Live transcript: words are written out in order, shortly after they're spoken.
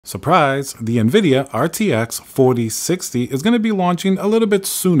Surprise, the Nvidia RTX 4060 is going to be launching a little bit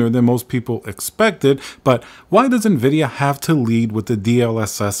sooner than most people expected, but why does Nvidia have to lead with the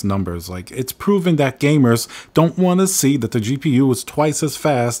DLSS numbers? Like, it's proven that gamers don't want to see that the GPU is twice as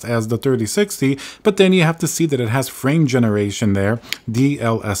fast as the 3060, but then you have to see that it has frame generation there,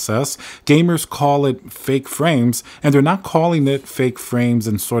 DLSS. Gamers call it fake frames, and they're not calling it fake frames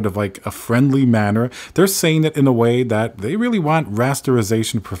in sort of like a friendly manner. They're saying it in a way that they really want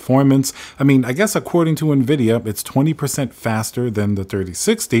rasterization performance. I mean, I guess according to Nvidia, it's 20% faster than the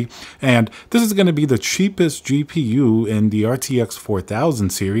 3060, and this is going to be the cheapest GPU in the RTX 4000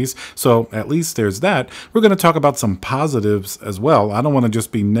 series, so at least there's that. We're going to talk about some positives as well. I don't want to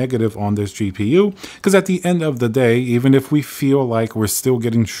just be negative on this GPU, because at the end of the day, even if we feel like we're still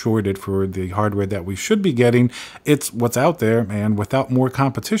getting shorted for the hardware that we should be getting, it's what's out there, and without more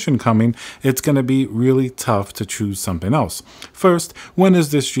competition coming, it's going to be really tough to choose something else. First, when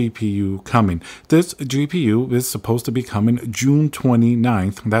is this GPU coming? This GPU is supposed to be coming June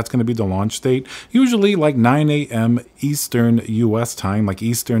 29th. That's going to be the launch date, usually like 9 a.m. Eastern US time, like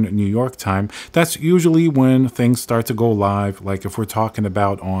Eastern New York time. That's usually when things start to go live, like if we're talking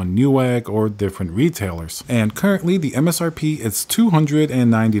about on Newegg or different retailers. And currently the MSRP is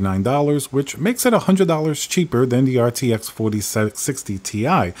 $299, which makes it $100 cheaper than the RTX 4060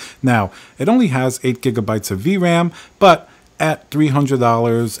 Ti. Now, it only has 8 gigabytes of VRAM, but at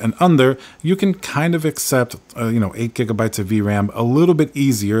 $300 and under, you can kind of accept, 8 gigabytes of VRAM a little bit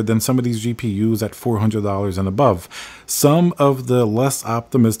easier than some of these GPUs at $400 and above. Some of the less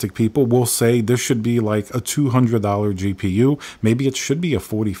optimistic people will say this should be like a $200 GPU. Maybe it should be a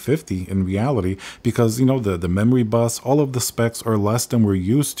 4050 in reality, because, the memory bus, all of the specs are less than we're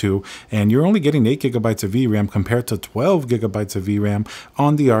used to, and you're only getting 8 gigabytes of VRAM compared to 12 gigabytes of VRAM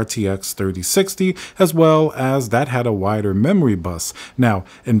on the RTX 3060, as well as that had a wider memory bus. Now,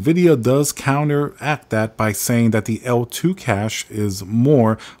 Nvidia does counteract that by saying that the L2 cache is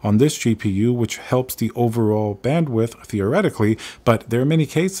more on this GPU, which helps the overall bandwidth theoretically, but there are many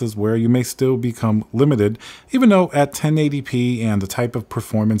cases where you may still become limited, even though at 1080p and the type of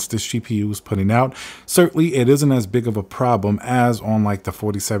performance this GPU is putting out, certainly it isn't as big of a problem as on like the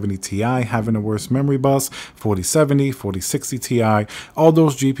 4070 Ti having a worse memory bus, 4070, 4060 Ti, all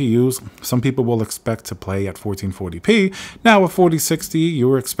those GPUs, some people will expect to play at 1440p. Now, with 4060,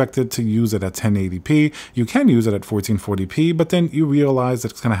 you're expected to use it at 1080p. You can use it at 1440p, but then you realize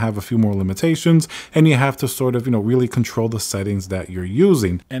that it's going to have a few more limitations, and you have to sort of, really control the settings that you're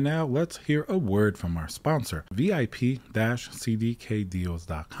using. And now let's hear a word from our sponsor,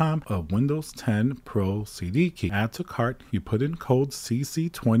 VIP-CDKdeals.com, a Windows 10 Pro CD key. Add to cart, you put in code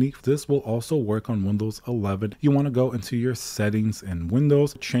CC20. This will also work on Windows 11. You want to go into your settings in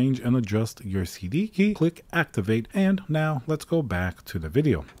Windows, change and adjust your CD key, click activate, and now let's go back to the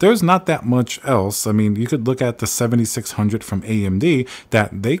video. There's not that much else. I mean, you could look at the 7600 from AMD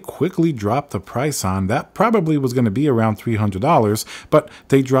that they quickly dropped the price on. That probably was going to be around $300, but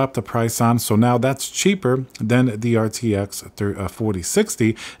they dropped the price on, so now that's cheaper than the RTX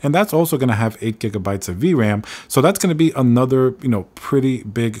 4060, and that's also going to have 8 gigabytes of VRAM, so that's going to be another, pretty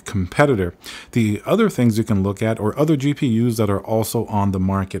big competitor. The other things you can look at are other GPUs that are also on the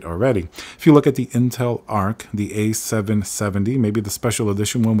market already. If you look at the Intel Arc, the A770, maybe the special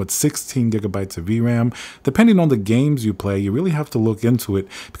edition one with 16 gigabytes of VRAM, depending on the games you play, you really have to look into it,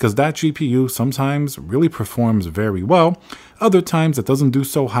 because that GPU sometimes really performs very well. Other times it doesn't do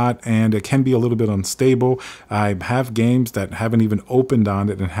so hot, and it can be a little bit unstable. I have games that haven't even opened on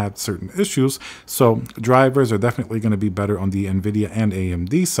it and had certain issues, so drivers are definitely going to be better on the Nvidia and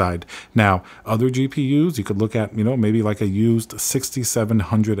AMD side. Now, other GPUs, you could look at, maybe like a used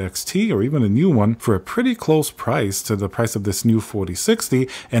 6700 XT or even a new one for a pretty close price to the price of this new 4060,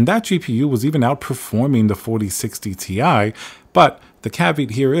 and that GPU was even outperforming the 4060 Ti. But the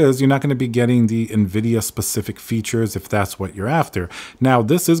caveat here is you're not going to be getting the Nvidia specific features if that's what you're after. Now,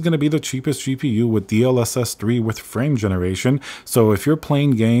 this is going to be the cheapest GPU with DLSS 3 with frame generation. So if you're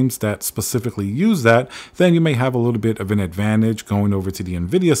playing games that specifically use that, then you may have a little bit of an advantage going over to the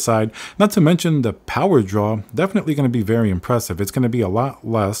Nvidia side. Not to mention the power draw, definitely going to be very impressive. It's going to be a lot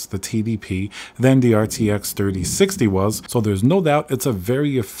less, the TDP, than the RTX 3060 was. So there's no doubt it's a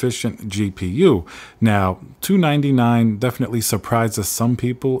very efficient GPU. Now, $299 definitely probably surprises some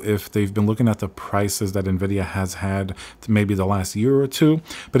people if they've been looking at the prices that Nvidia has had maybe the last year or two.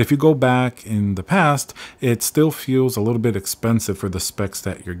 But if you go back in the past, it still feels a little bit expensive for the specs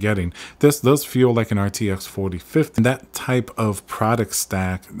that you're getting. This does feel like an RTX 4050. And that type of product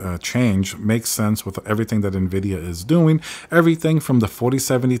stack change makes sense with everything that Nvidia is doing. Everything from the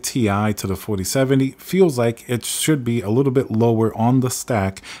 4070 Ti to the 4070 feels like it should be a little bit lower on the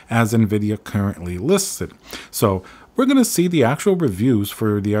stack as Nvidia currently lists it. So we're going to see the actual reviews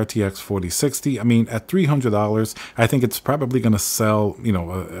for the RTX 4060. I mean, at $300, I think it's probably going to sell,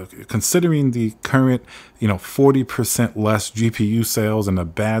 considering the current, 40% less GPU sales and a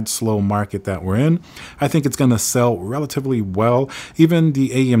bad, slow market that we're in, I think it's going to sell relatively well. Even the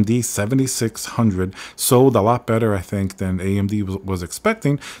AMD 7600 sold a lot better, I think, than AMD was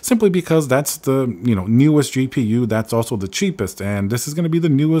expecting, simply because that's the, newest GPU. That's also the cheapest. And this is going to be the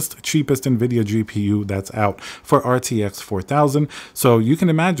newest, cheapest Nvidia GPU that's out for RTX 4000. So you can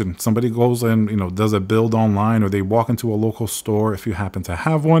imagine somebody goes and, does a build online, or they walk into a local store. If you happen to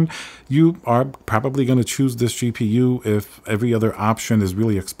have one, you are probably going to choose this GPU if every other option is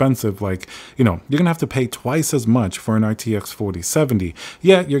really expensive. Like, you're going to have to pay twice as much for an RTX 4070.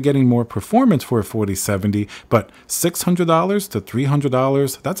 Yeah, you're getting more performance for a 4070, but $600 to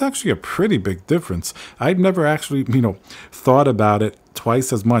 $300, that's actually a pretty big difference. I'd never actually, thought about it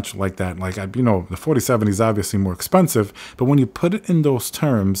twice as much like that. Like, the 4070 is obviously more expensive, but when you put it in those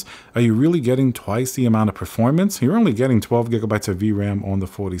terms, are you really getting twice the amount of performance? You're only getting 12 gigabytes of VRAM on the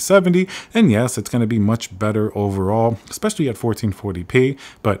 4070, and yes, it's going to be much better overall, especially at 1440p,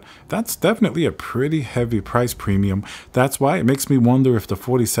 but that's definitely a pretty heavy price premium. That's why it makes me wonder if the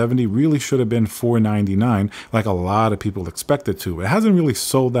 4070 really should have been $499, like a lot of people expected to. It hasn't really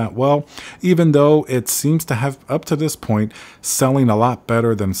sold that well, even though it seems to have, up to this point, selling a lot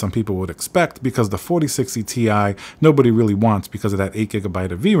better than some people would expect, because the 4060 Ti nobody really wants because of that 8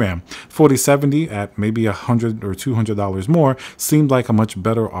 gigabyte of VRAM. 4070 at maybe $100 or $200 more seemed like a much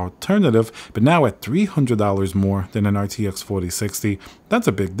better alternative, but now at $300 more than an RTX 4060, that's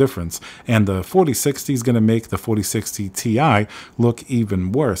a big difference. And the 4060 is going to make the 4060 Ti look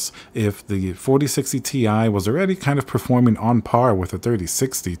even worse. If the 4060 Ti was already kind of performing on par with a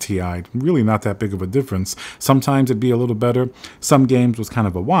 3060 Ti, really not that big of a difference. Sometimes it'd be a little better. Some games was kind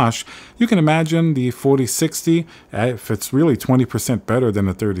of a wash. You can imagine the 4060, if it's really 20% better than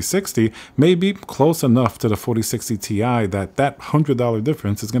the 3060, may be close enough to the 4060 Ti that $100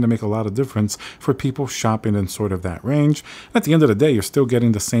 difference is going to make a lot of difference for people shopping in sort of that range. At the end of the day, you're still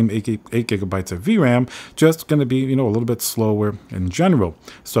getting the same 8 gigabytes of VRAM, just going to be, a little bit slower in general.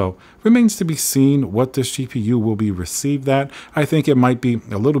 So remains to be seen what this GPU will be received at. I think it might be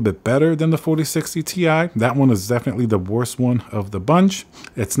a little bit better than the 4060 Ti. That one is definitely the worst one of the bunch.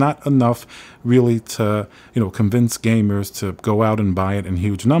 It's not enough really to, convince gamers to go out and buy it in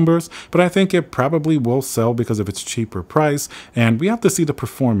huge numbers, but I think it probably will sell because of its cheaper price. And we have to see the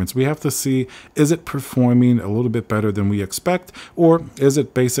performance. We have to see, is it performing a little bit better than we expect, or is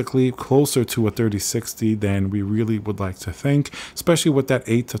it basically closer to a 3060 than we really would like to think, especially with that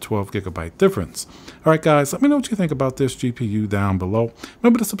 8 to 12 gigabyte difference. All right, guys, let me know what you think about this GPU down below.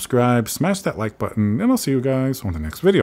 Remember to subscribe, smash that like button, and I'll see you guys on the next video.